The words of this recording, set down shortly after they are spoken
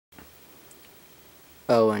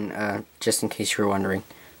Oh, and just in case you were wondering,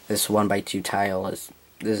 this 1x2 tile this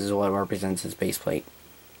is what represents his base plate.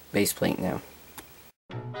 Base plate now.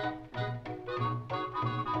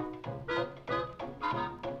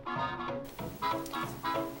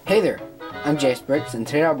 Hey there, I'm Jace Bricks, and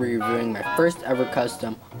today I'll be reviewing my first ever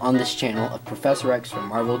custom on this channel of Professor X from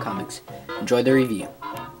Marvel Comics. Enjoy the review.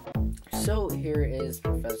 So here is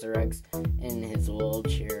Professor X in his little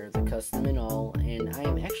chair, the custom and all, and I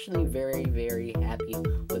am actually very, very happy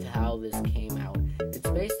with how this came out. It's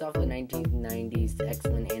based off the 1990s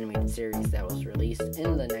X-Men animated series that was released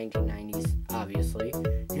in the 1990s, obviously,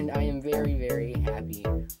 and I am very, very happy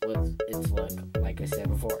with its look, like I said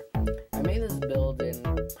before. I made this build in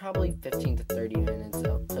probably 15 to 30 minutes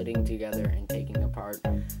of putting together and taking apart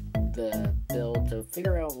the build to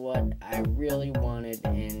figure out what I really wanted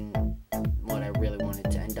and what I really wanted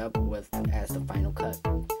to end up with as the final cut.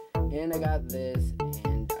 And I got this,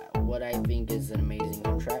 and what I think is an amazing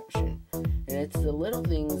contraption. And it's the little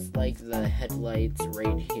things like the headlights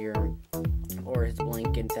right here, or his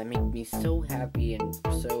blanket, that make me so happy and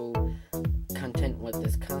so content with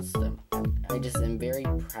this custom. I just am very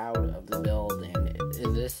proud of the build,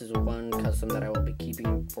 and this is one custom that I will be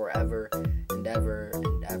keeping forever and ever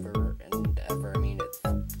and ever and ever. I mean,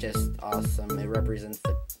 it's just awesome. It represents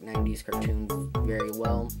the 90s cartoons very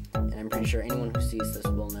well, and I'm pretty sure anyone who sees this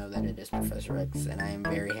will know that it is Professor X, and I am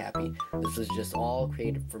very happy. This was just all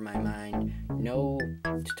created from my mind. No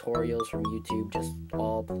tutorials from YouTube, just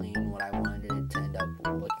all plain what I wanted it to end up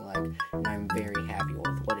looking like, and I'm very happy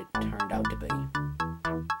with what it turned out to be.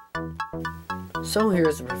 So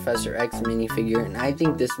here's the Professor X minifigure, and I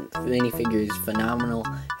think this minifigure is phenomenal,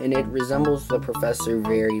 and it resembles the Professor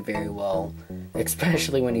very, very well,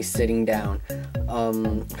 especially when he's sitting down.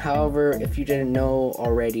 However, if you didn't know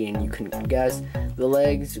already and you can guess, the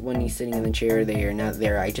legs when he's sitting in the chair, they are not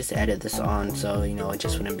there. I just added this on, so you know, it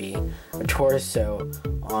just wouldn't be a torso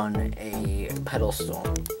on a pedestal,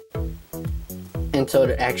 and so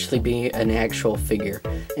to actually be an actual figure.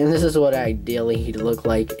 And this is what ideally he'd look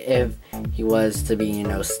like if he was to be, you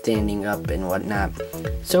know, standing up and whatnot.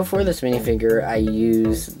 So for this minifigure, I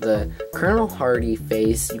use the Colonel Hardy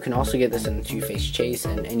face. You can also get this in the Two-Face Chase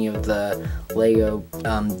and any of the Lego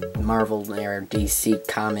Marvel or DC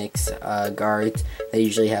Comics guards. They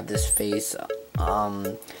usually have this face.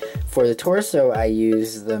 For the torso, I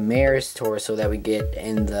use the mayor's torso that we get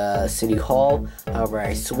in the City Hall. However,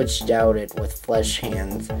 I switched out it with flesh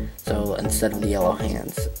hands, so instead of the yellow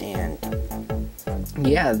hands. And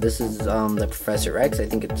yeah, this is the Professor X. I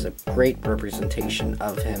think it's a great representation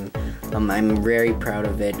of him. I'm very proud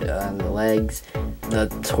of it. The legs, the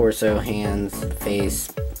torso, hands, face,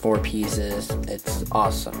 4 pieces. It's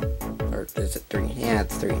awesome. Or is it 3? Yeah,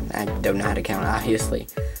 it's 3. I don't know how to count, obviously.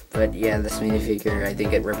 But yeah, this minifigure, I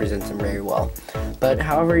think it represents him very well. But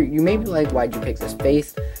however, you may be like, why'd you pick this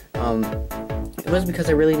face? It was because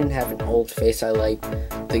I really didn't have an old face I liked.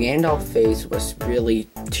 The Gandalf face was really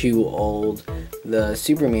too old. The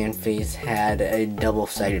Superman face had a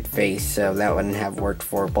double-sided face, so that wouldn't have worked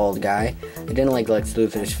for a bald guy. I didn't like Lex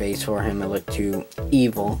Luthor's face for him. It looked too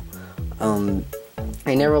evil.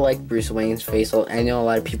 I never liked Bruce Wayne's face. I know a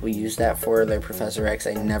lot of people use that for their Professor X.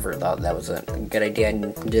 I never thought that was a good idea. I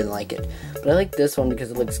didn't like it. But I like this one because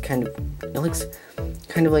it looks kind of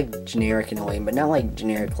like generic in a way, but not like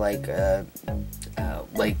generic like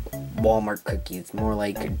Walmart cookies. More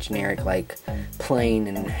like a generic, like plain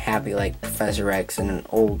and happy, like Professor X and an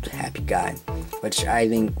old happy guy, which I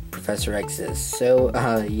think Professor X is. So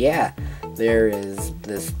yeah, there is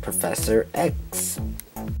this Professor X.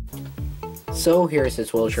 So here's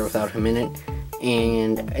his wheelchair without him in it,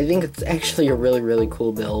 and I think it's actually a really, really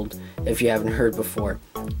cool build if you haven't heard before.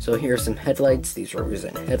 So here's some headlights. These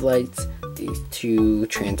represent headlights. These 2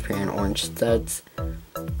 transparent orange studs.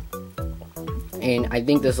 And I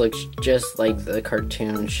think this looks just like the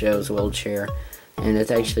cartoon show's wheelchair, and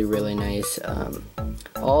it's actually really nice.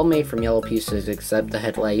 All made from yellow pieces except the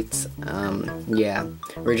headlights. Yeah,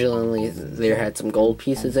 originally there had some gold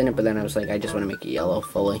pieces in it, but then I was like, I just want to make it yellow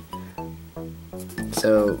fully.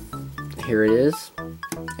 So here it is,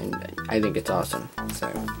 and I think it's awesome. So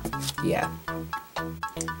yeah.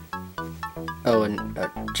 Oh, and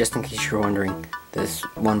just in case you're wondering, this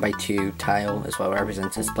 1x2 tile is what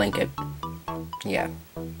represents this blanket. Yeah,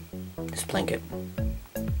 this blanket.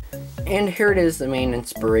 And here it is, the main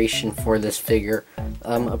inspiration for this figure.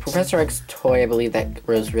 A Professor X toy, I believe, that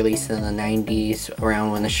was released in the 90s,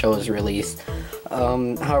 around when the show was released.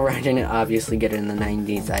 However, I didn't obviously get it in the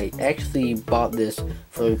 90s. I actually bought this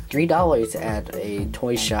for $3 at a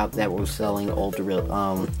toy shop that was selling old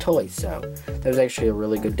toys, so that was actually a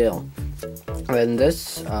really good deal. And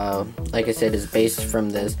this, like I said, is based from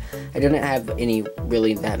this. I didn't have any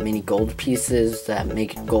really that many gold pieces that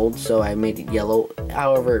make it gold, so I made it yellow.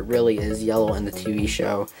 However, it really is yellow in the TV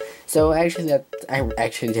show. So actually, I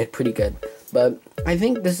actually did pretty good. But I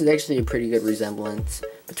think this is actually a pretty good resemblance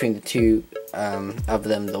between the two of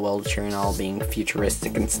them, the wheelchair and all being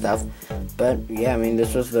futuristic and stuff. But yeah, I mean,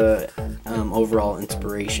 this was the overall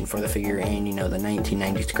inspiration for the figure, and you know, the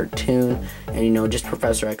 1990s cartoon, and you know, just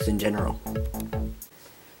Professor X in general.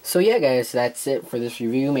 So yeah, guys, that's it for this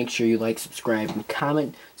review. Make sure you like, subscribe, and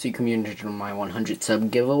comment so you can be entered in my 100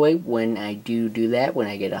 sub giveaway when I do that, when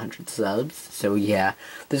I get 100 subs. So yeah,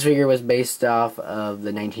 this figure was based off of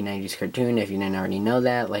the 1990s cartoon, if you didn't already know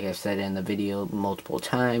that. Like I've said in the video multiple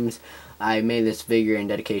times, I made this figure in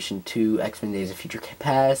dedication to X-Men Days of Future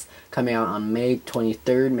Past, coming out on May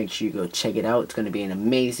 23rd. Make sure you go check it out. It's going to be an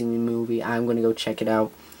amazing movie. I'm going to go check it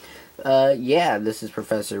out. Yeah, this is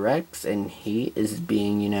Professor X, and he is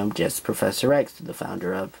being, you know, just Professor X, the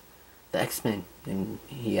founder of the X-Men. And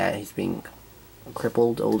yeah, he's being a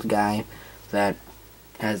crippled old guy that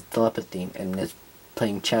has telepathy and is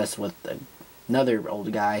playing chess with another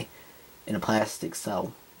old guy in a plastic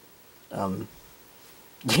cell.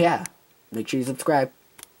 Yeah, make sure you subscribe.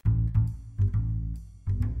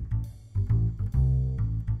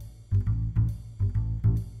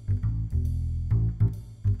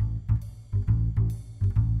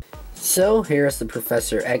 So here's the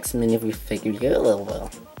Professor X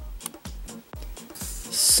minifigure.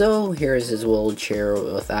 So here's his wheelchair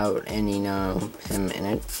without any him in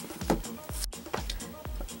it.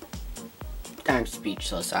 I'm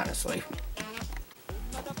speechless, honestly.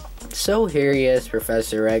 So here he is,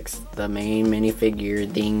 Professor X, the main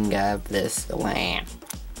minifigure thing of this lamp.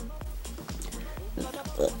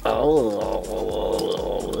 Oh,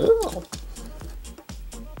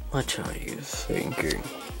 what are you thinking?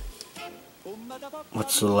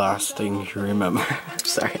 What's the last thing you remember?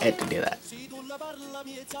 Sorry, I had to do that.